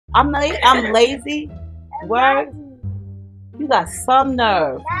I'm lazy. Word. You got some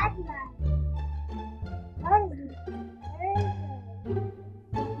nerve.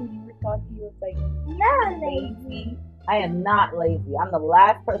 You thought he was like lazy. I am not lazy. I'm the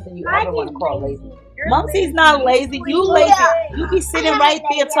last person you ever want to call lazy. Mumsy's not lazy. You lazy. You be sitting right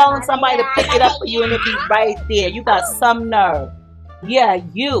there telling somebody to pick it up for you and it be right there. You got some nerve. Yeah,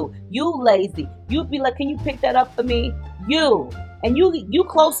 you lazy. You be like, can you pick that up for me? You. And you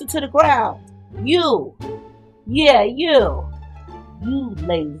closer to the ground. You. Yeah, you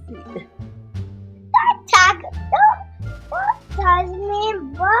lazy. Don't touch me,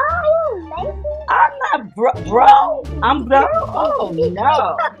 bro. You lazy? I'm not bro. I'm bro. Oh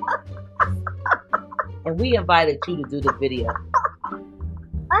no. And we invited you to do the video.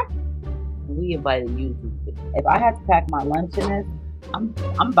 What? We invited you to do the video. If I had to pack my lunch in this, I'm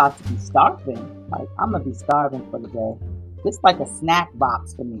about to be starving. Like, I'm gonna be starving for the day. This is like a snack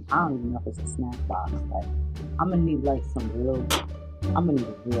box for me. I don't even know if it's a snack box. Like, I'm gonna need like I'm gonna need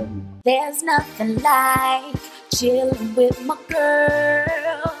a real meal. There's nothing like chilling with my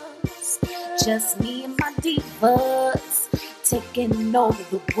girls. Just me and my divas taking over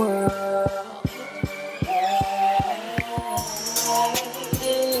the world.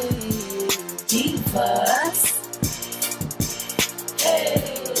 Divas. Hey,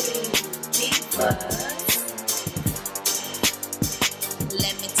 divas.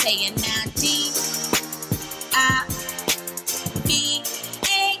 Let me tell you now, D-I-V-A-S.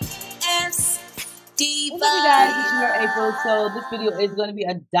 Divas. What's up, guys? It's your April. So this video is going to be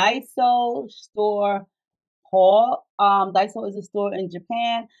a Daiso store haul. Daiso is a store in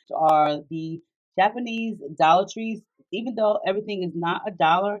Japan. Are the Japanese Dollar Trees. Even though everything is not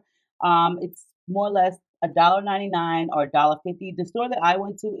 $1, it's more or less $1.99 or $1.50. The store that I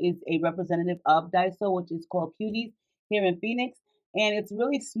went to is a representative of Daiso, which is called Cuties here in Phoenix, and it's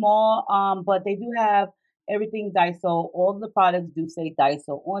really small. But they do have everything Daiso. All of the products do say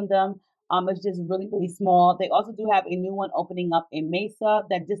Daiso on them. It's just really, really small. They also do have a new one opening up in Mesa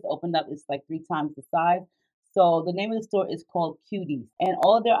that just opened up. It's like 3 times the size. So the name of the store is called Cuties, and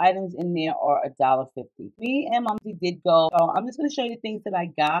all of their items in there are $1.50. Me and Mumsy did go. So I'm just going to show you the things that I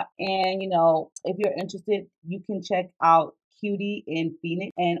got, and if you're interested, you can check out Cutie in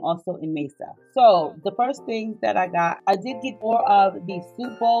Phoenix and also in Mesa. So the first things that I got, I did get 4 of these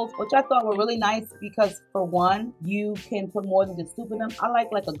soup bowls, which I thought were really nice because for one, you can put more than just soup in them. I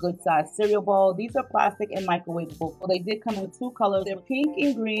like a good sized cereal bowl. These are plastic and microwavable. So they did come in 2 colors. They're pink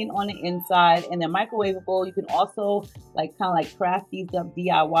and green on the inside, and they're microwavable. You can also kind of craft these up,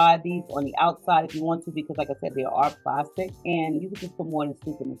 DIY these on the outside if you want to, because like I said, they are plastic and you can just put more than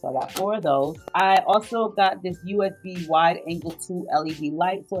soup in them. So I got 4 of those. I also got this USB wide angle 2 LED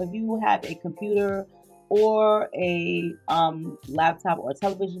light. So if you have a computer or a laptop or a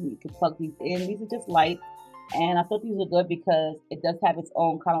television, you can plug these in. These are just lights, and I thought these were good because it does have its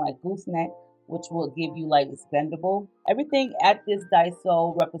own kind of gooseneck, which will give you it's bendable. Everything at this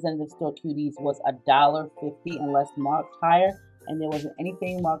Daiso representative store Cuties was $1.50 unless marked higher, and there wasn't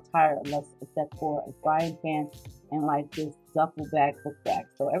anything marked higher except for a frying pan and this duffel bag, book bag.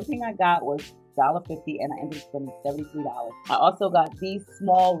 So everything I got was $1.50, and I ended up spending $73. I also got these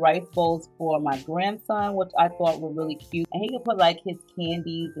small rice bowls for my grandson, which I thought were really cute, and he can put his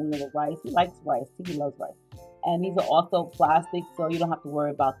candies and little rice. He likes rice. He loves rice. And these are also plastic, so you don't have to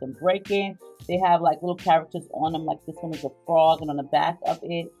worry about them breaking. They have little characters on them, this one is a frog, and on the back of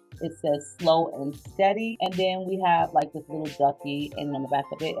it, it says slow and steady. And then we have this little ducky, and on the back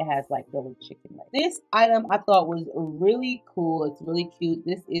of it, it has little chicken legs. This item I thought was really cool. It's really cute.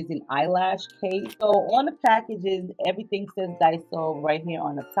 This is an eyelash case. So on the packages, everything says Daiso right here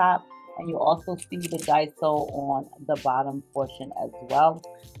on the top. And you also see the Daiso on the bottom portion as well.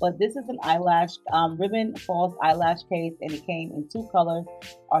 But this is an eyelash ribbon false eyelash case, and it came in 2 colors,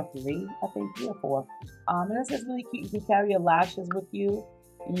 or 3, I think 3 or 4. And this is really cute. You can carry your lashes with you,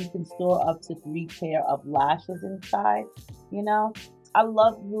 and you can store up to 3 pair of lashes inside. I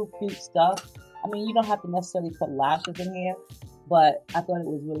love real cute stuff. I mean, you don't have to necessarily put lashes in here, but I thought it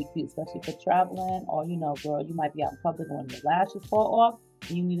was really cute, especially for traveling, or girl, you might be out in public and when your lashes fall off,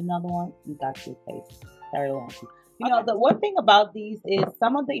 you need another one, you got your case. Carry along with you. The one thing about these is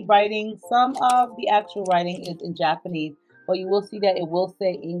some of the actual writing is in Japanese, but you will see that it will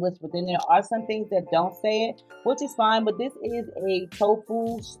say English, but then there are some things that don't say it, which is fine. But this is a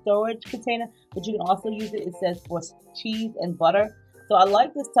tofu storage container, but you can also use it. It says for cheese and butter. So I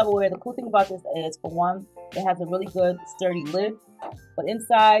like this Tupperware. The cool thing about this is, for one, it has a really good sturdy lid, but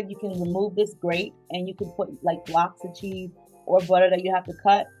inside you can remove this grate and you can put blocks of cheese or butter that you have to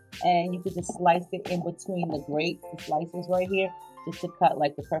cut, and you can just slice it in between the grate, the slices right here, just to cut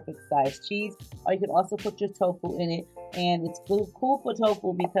like the perfect size cheese. Or you can also put your tofu in it, and it's cool for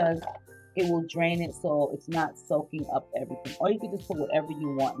tofu because it will drain it so it's not soaking up everything. Or you can just put whatever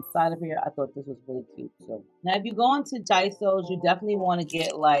you want inside of here. I thought this was really cute. So now if you go into Daiso's, you definitely want to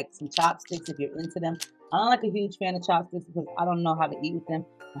get like some chopsticks if you're into them. I'm not like a huge fan of chopsticks because I don't know how to eat with them.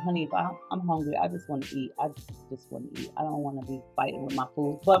 And honey, if I'm hungry, I just want to eat. I just want to eat. I don't want to be fighting with my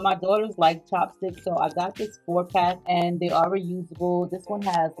food. But my daughters like chopsticks, so I got this 4-pack and they are reusable. This one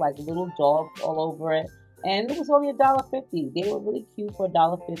has like little dogs all over it. And it was only $1.50. They were really cute for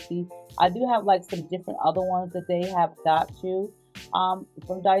 $1.50. I do have like some different other ones that they have got you from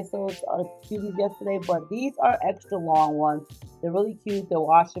Daiso's cuties yesterday, but these are extra long ones. They're really cute. They're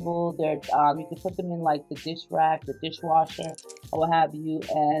washable. They're you can put them in like the dish rack, the dishwasher, or what have you,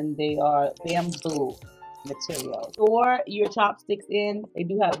 and they are bamboo material. Store your chopsticks in. They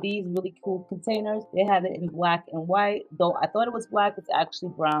do have these really cool containers. They have it in black and white, though I thought it was black. It's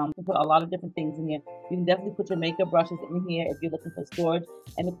actually brown. You can put a lot of different things in here. You can definitely put your makeup brushes in here if you're looking for storage.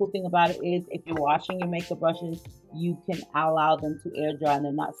 And the cool thing about it is if you're washing your makeup brushes, you can allow them to air dry and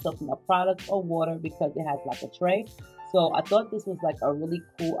they're not soaking up products or water because it has like a tray. So I thought this was like a really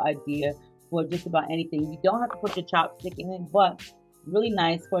cool idea for just about anything. You don't have to put your chopstick in it, but really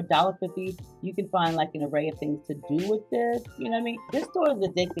nice. For $1.50, you can find like an array of things to do with this. You know what I mean? This store is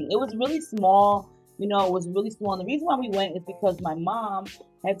addicting. It was really small. You know, it was really small. And the reason why we went is because my mom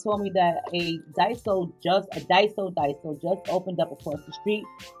had told me that a Daiso just opened up across the street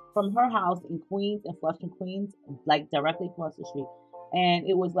from her house in Queens, in Flushing, Queens, like directly across the street. And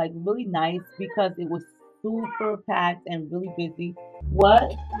it was like really nice because it was super packed and really busy.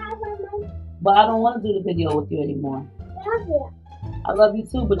 What? But I don't want to do the video with you anymore. I love you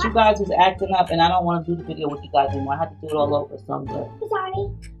too, but you guys was acting up and I don't want to do the video with you guys anymore. I have to do it all over, so I'm good.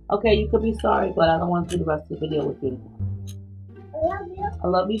 Sorry. Okay, you could be sorry, but I don't want to do the rest of the video with you anymore. I love you. I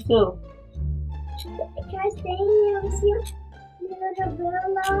love you too. Can I stay here with you? You know the bill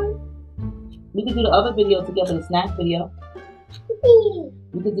alone? We could do the other video together, the snack video.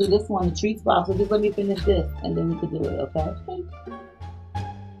 We could do this one, the treats box. So just let me finish this and then we could do it, okay?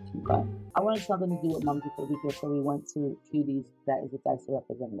 Okay. I wanted something to do with Mom before we go, so we went to Cuties, that is a Daiso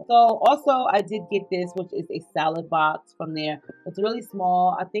representative. So also I did get this, which is a salad box from there. It's really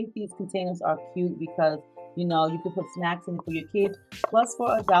small. I think these containers are cute because, you know, you can put snacks in for your kids. Plus for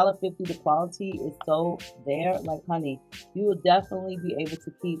 $1.50, the quality is so there. Like, honey, you will definitely be able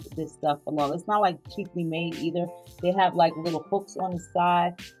to keep this stuff along. It's not like cheaply made either. They have like little hooks on the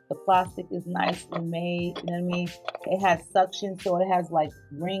side. The plastic is nicely made, you know what I mean? It has suction, so it has like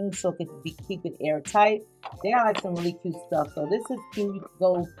rings so it can keep it airtight. They got like some really cute stuff. So this is cute. You can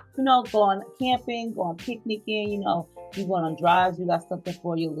go, you know, go on camping, go on picnicking, you know, you going on drives, you got something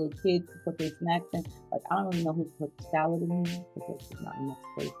for your little kids to put their snacks in. Like, I don't really know who to put salad in here because there's not enough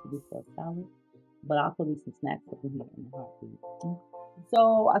space to do for a salad. But I'll put me some snacks up in here in the heartbeat.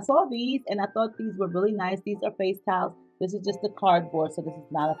 So I saw these and I thought these were really nice. These are face towels. This is just a cardboard, so this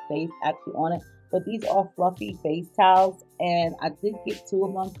is not a face actually on it. But these are fluffy face towels, and I did get 2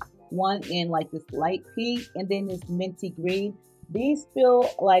 of them. One in like this light pink, and then this minty green. These feel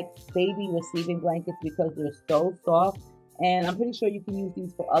like baby receiving blankets because they're so soft. And I'm pretty sure you can use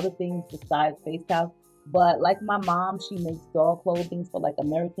these for other things besides face towels. But like my mom, she makes doll clothing for like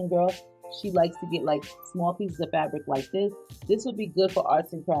American Girl. She likes to get like small pieces of fabric like this. This would be good for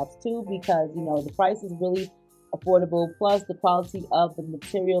arts and crafts too because, you know, the price is really affordable, plus the quality of the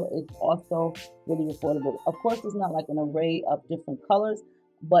material is also really affordable. Of course, it's not like an array of different colors,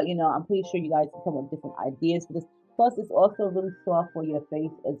 but you know, I'm pretty sure you guys can come up with different ideas for this. Plus, it's also really soft for your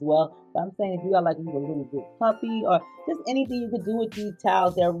face as well. But I'm saying if you got like a little bit puppy or just anything you could do with these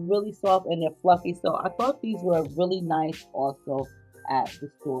towels, they're really soft and they're fluffy. So I thought these were really nice also at the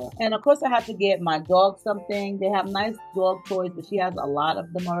store. And of course I had to get my dog something. They have nice dog toys, but she has a lot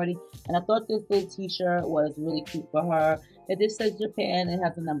of them already. And I thought this little t-shirt was really cute for her. It just says Japan. It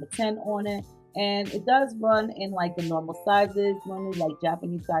has a number 10 on it. And it does run in like the normal sizes. Normally like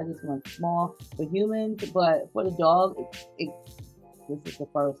Japanese sizes run small for humans, but for the dog, this is the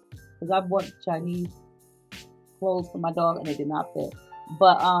first. Because I bought Chinese clothes for my dog and it did not fit.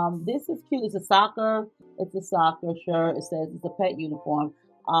 But this is cute. It's a soccer shirt. It says it's a pet uniform.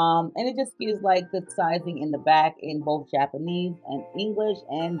 And it just gives like the sizing in the back in both Japanese and English,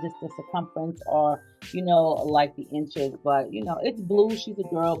 and just the circumference or, you know, like the inches. But you know, it's blue. She's a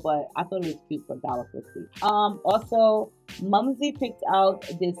girl, but I thought it was cute for $1.50. Also, Mumsy picked out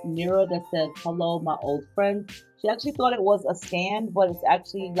this mirror that says "Hello, my old friend." She actually thought it was a stand, but it's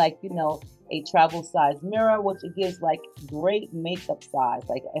actually like, you know, a travel size mirror, which it gives like great makeup size.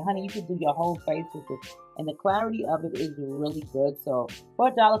 Like, honey, you could do your whole face with this and the clarity of it is really good. So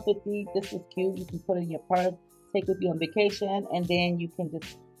for $1.50, this is cute. You can put it in your purse, take with you on vacation, and then you can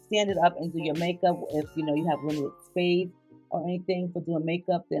just stand it up and do your makeup. If you know you have limited space or anything for doing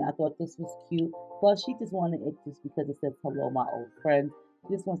makeup, then I thought this was cute. Plus, she just wanted it just because it says hello, my old friend.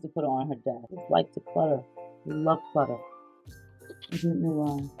 She just wants to put it on her desk. Just like to clutter. We love clutter.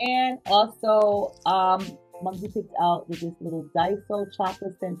 And also, Mumsy picked out this little Daiso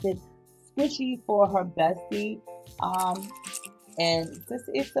chocolate scented squishy for her bestie. And this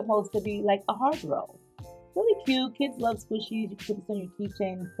is supposed to be like a hard roll. Really cute. Kids love squishies. You can put this on your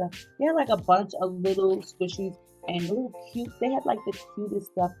keychain and stuff. They had like a bunch of little squishies and little cute. They had like the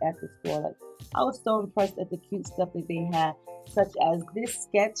cutest stuff at the store. Like I was so impressed at the cute stuff that they had, such as this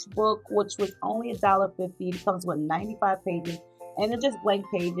sketchbook, which was only $1.50. It comes with 95 pages, and they're just blank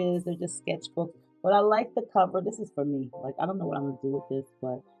pages. They're just sketchbooks. But I like the cover. This is for me. Like I don't know what I'm gonna do with this,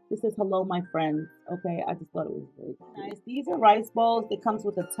 but this is hello, my friends. Okay, I just thought it was really nice. These are rice bowls. It comes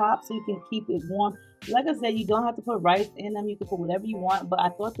with a top so you can keep it warm. Like I said, you don't have to put rice in them. You can put whatever you want. But I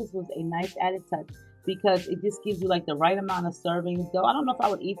thought this was a nice added touch because it just gives you like the right amount of servings. Though I don't know if I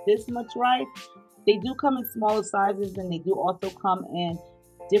would eat this much rice. They do come in smaller sizes, and they do also come in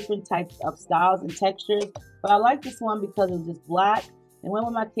different types of styles and textures. But I like this one because it was just black. It went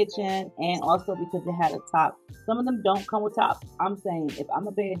with my kitchen, and also because it had a top. Some of them don't come with top. I'm saying if I'm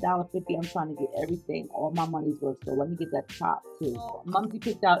gonna pay $1.50, I'm trying to get everything, all my money's worth. So let me get that top too. So Mumsy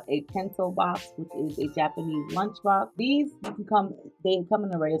picked out a pencil box, which is a Japanese lunch box. These they come in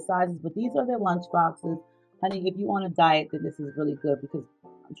an array of sizes, but these are their lunch boxes. Honey, if you on a diet, then this is really good because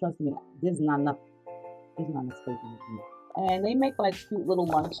trust me, there's not enough space in this. And they make like cute little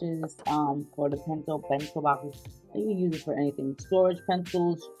lunches for the pencil boxes. You can use it for anything. Storage,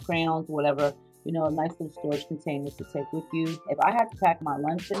 pencils, crayons, whatever. You know, a nice little storage container to take with you. If I had to pack my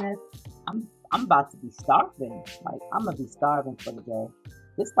lunch in this, I'm about to be starving. Like, I'm going to be starving for the day.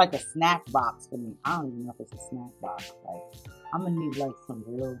 This is like a snack box for me. I don't even know if it's a snack box. Like, I'm going to need like I'm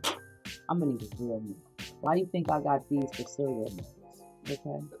going to need a real meal. Why do you think I got these for cereal meals?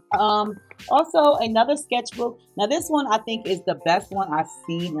 Okay. Also another sketchbook. Now this one I think is the best one I've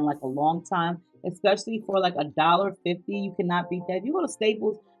seen in like a long time, especially for like $1.50. You cannot beat that. If you go to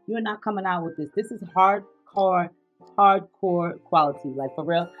Staples, you're not coming out with this. This is hardcore quality, like for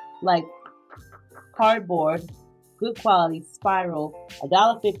real, like cardboard, good quality, spiral,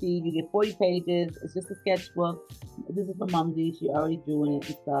 $1.50. You get 40 pages. It's just a sketchbook. This is for Mumsy. She already drew in it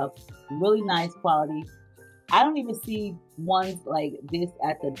and stuff. Really nice quality. I don't even see ones like this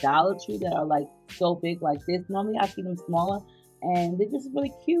at the Dollar Tree that are like so big like this. Normally I see them smaller, and they're just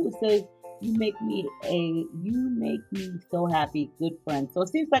really cute. It says, you make me so happy, good friend. So it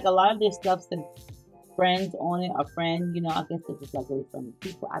seems like a lot of their stuff says friends on it, or friend, you know, I guess they're just like really friendly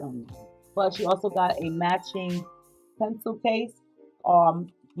people. I don't know. But she also got a matching pencil case.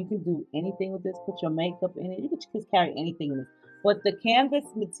 You can do anything with this, put your makeup in it. You can just carry anything in this. But the canvas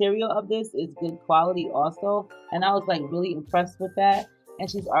material of this is good quality also. And I was like really impressed with that. And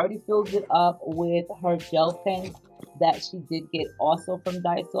she's already filled it up with her gel pens that she did get also from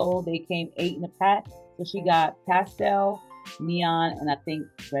Daiso. They came 8 in a pack. So she got pastel, neon, and I think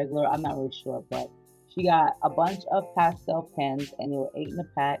regular. I'm not really sure. But she got a bunch of pastel pens, and they were 8 in a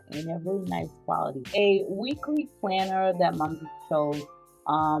pack. And they're really nice quality. A weekly planner that Mumsy chose.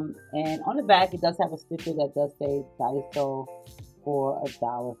 And on the back, it does have a sticker that does say Daiso for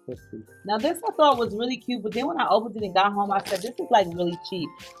 $1.50. Now this I thought was really cute, but then when I opened it and got home, I said this is like really cheap,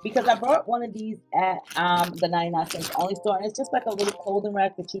 because I bought one of these at the 99-cent only store, and it's just like a little clothing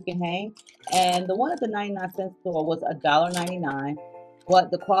rack that you can hang. And the one at the 99-cent store was $1.99, but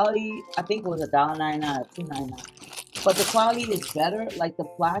the quality, I think it was $1.99 or $2.99. But the quality is better. Like the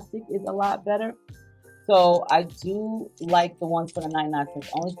plastic is a lot better. So I do like the ones for the 99-cent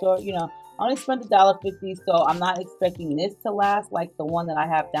only store. You know, I only spent $1.50, so I'm not expecting this to last like the one that I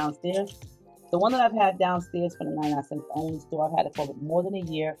have downstairs. The one that I've had downstairs for the 99-cent only store, I've had it for more than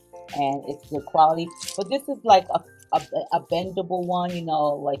a year, and it's good quality. But this is like a bendable one, you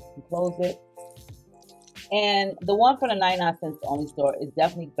know, like you can close it. And the one for the 99-cent only store is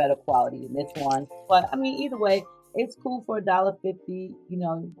definitely better quality than this one. But I mean, either way, it's cool for $1.50. You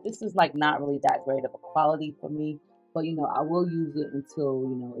know, this is like not really that great of a quality for me, but you know, I will use it until,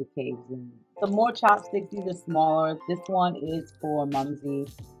 you know, it caves in. Some more chopsticks. These are smaller. This one is for Mumsy,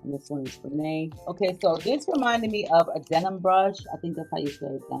 and this one is for Nay. Okay, so this reminded me of a denim brush. I think that's how you say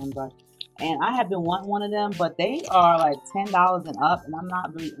it, denim brush. And I have been wanting one of them, but they are like $10 and up, and I'm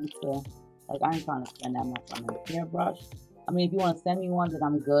not really into, like, I ain't trying to spend that much on a hair brush. I mean, if you want to send me one, then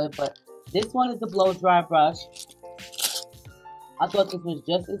I'm good, but this one is the blow dry brush. I thought this was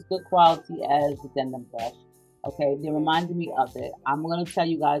just as good quality as the denim brush. Okay, they reminded me of it. I'm gonna tell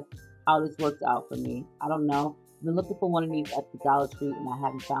you guys how this worked out for me. I don't know. I've been looking for one of these at the Dollar Tree and I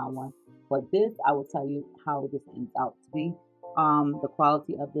haven't found one. But this, I will tell you how this ends out to be. The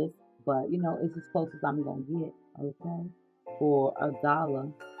quality of this, but you know, it's as close as I'm gonna get. Okay, for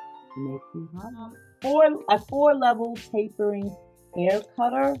 $1, make you hot. A 4-level tapering hair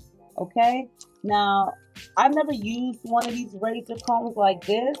cutter. Okay, now I've never used one of these razor combs like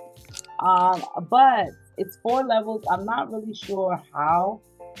this, but it's 4 levels. I'm not really sure how.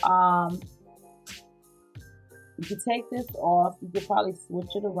 You can take this off. You could probably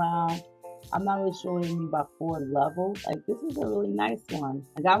switch it around. I'm not really sure what you mean by 4 levels. Like, this is a really nice one.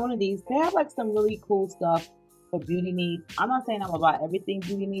 I got one of these. They have like some really cool stuff for beauty needs. I'm not saying I'm gonna buy everything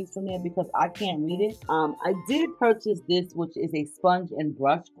beauty needs from there because I can't read it. I did purchase this, which is a sponge and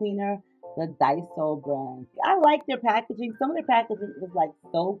brush cleaner, the Daiso brand. I like their packaging. Some of their packaging is like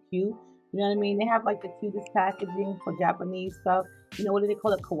so cute. You know what I mean? They have like the cutest packaging for Japanese stuff. You know, what do they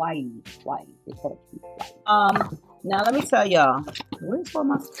call it? Kawaii. Kawaii. They call it cute kawaii. Now let me tell y'all, where's all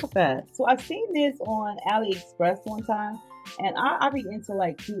my stuff at? So I've seen this on AliExpress one time, and I be into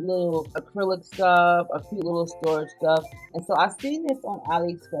like cute little acrylic stuff or cute little storage stuff. And so I've seen this on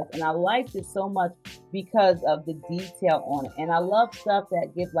AliExpress, and I liked it so much because of the detail on it. And I love stuff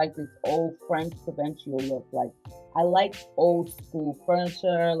that gives like this old French provincial look. Like, I like old school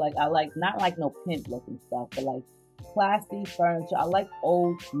furniture. Like, I like not like no pimp looking stuff, but like classy furniture. I like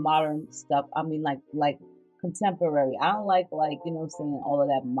old modern stuff. I mean, like contemporary. I don't like, you know what I'm saying, all of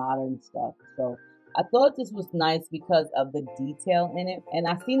that modern stuff. So I thought this was nice because of the detail in it. And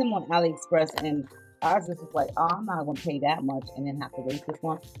I seen them on AliExpress, and I was just like, oh, I'm not gonna pay that much and then have to waste this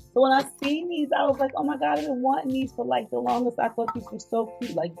one. So when I seen these, I was like, oh my God, I've been wanting these for like the longest. I thought these were so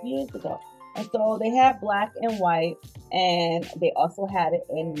cute, like years ago. And so they have black and white, and they also had it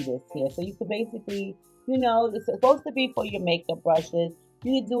in this here. So you could basically, you know, it's supposed to be for your makeup brushes.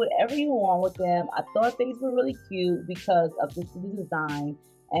 You can do whatever you want with them. I thought these were really cute because of the design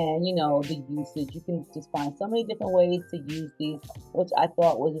and, you know, the usage. You can just find so many different ways to use these, which I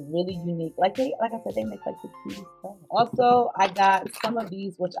thought was really unique. Like I said, they make like the cutest stuff. Also, I got some of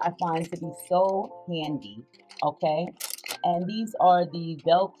these, which I find to be so handy. Okay, and these are the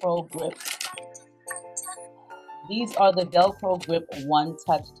Velcro grip. These are the Velcro grip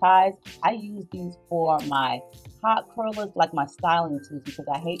one-touch ties. I use these for my hot curlers, like my styling tools, because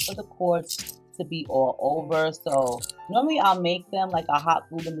I hate for the cords to be all over. So normally I'll make them, like I'll hot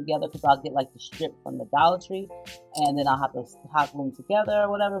glue them together because I'll get like the strip from the Dollar Tree, and then I'll have to hot glue them together or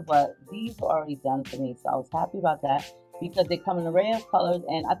whatever. But these are already done for me, so I was happy about that because they come in an array of colors,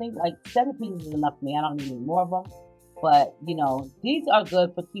 and I think like 7 pieces is enough for me. I don't need any more of them. But, you know, these are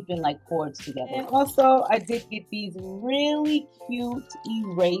good for keeping like cords together. And also, I did get these really cute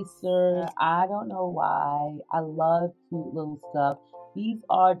erasers. I don't know why. I love cute little stuff. These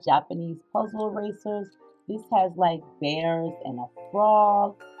are Japanese puzzle erasers. This has like bears and a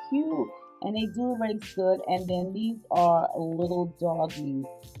frog. Cute. And they do erase good. And then these are little doggies.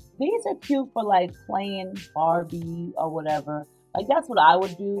 These are cute for like playing Barbie or whatever. Like, that's what I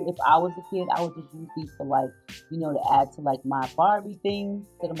would do if I was a kid. I would just use these for, like, you know, to add to, like, my Barbie things,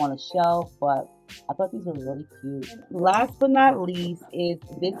 put them on a shelf. But I thought these were really cute. And last but not least is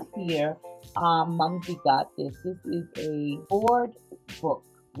this here. Mumsy got this. This is a board book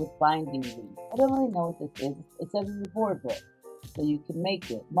with binding rings. I don't really know what this is. It says it's a board book, so you can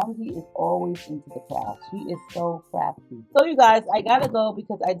make it. Mumsy is always into the craft. She is so crafty. So, you guys, I gotta go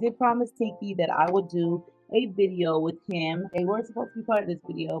because I did promise Tinky that I would do a video with him. They were supposed to be part of this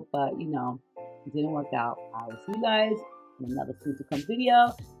video, but you know, it didn't work out. I will see you guys in another soon to come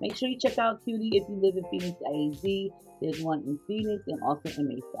video. Make sure you check out Cutie if you live in Phoenix, AZ. There's one in Phoenix and also in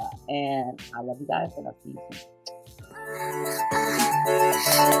Mesa. And I love you guys, and I'll see you soon.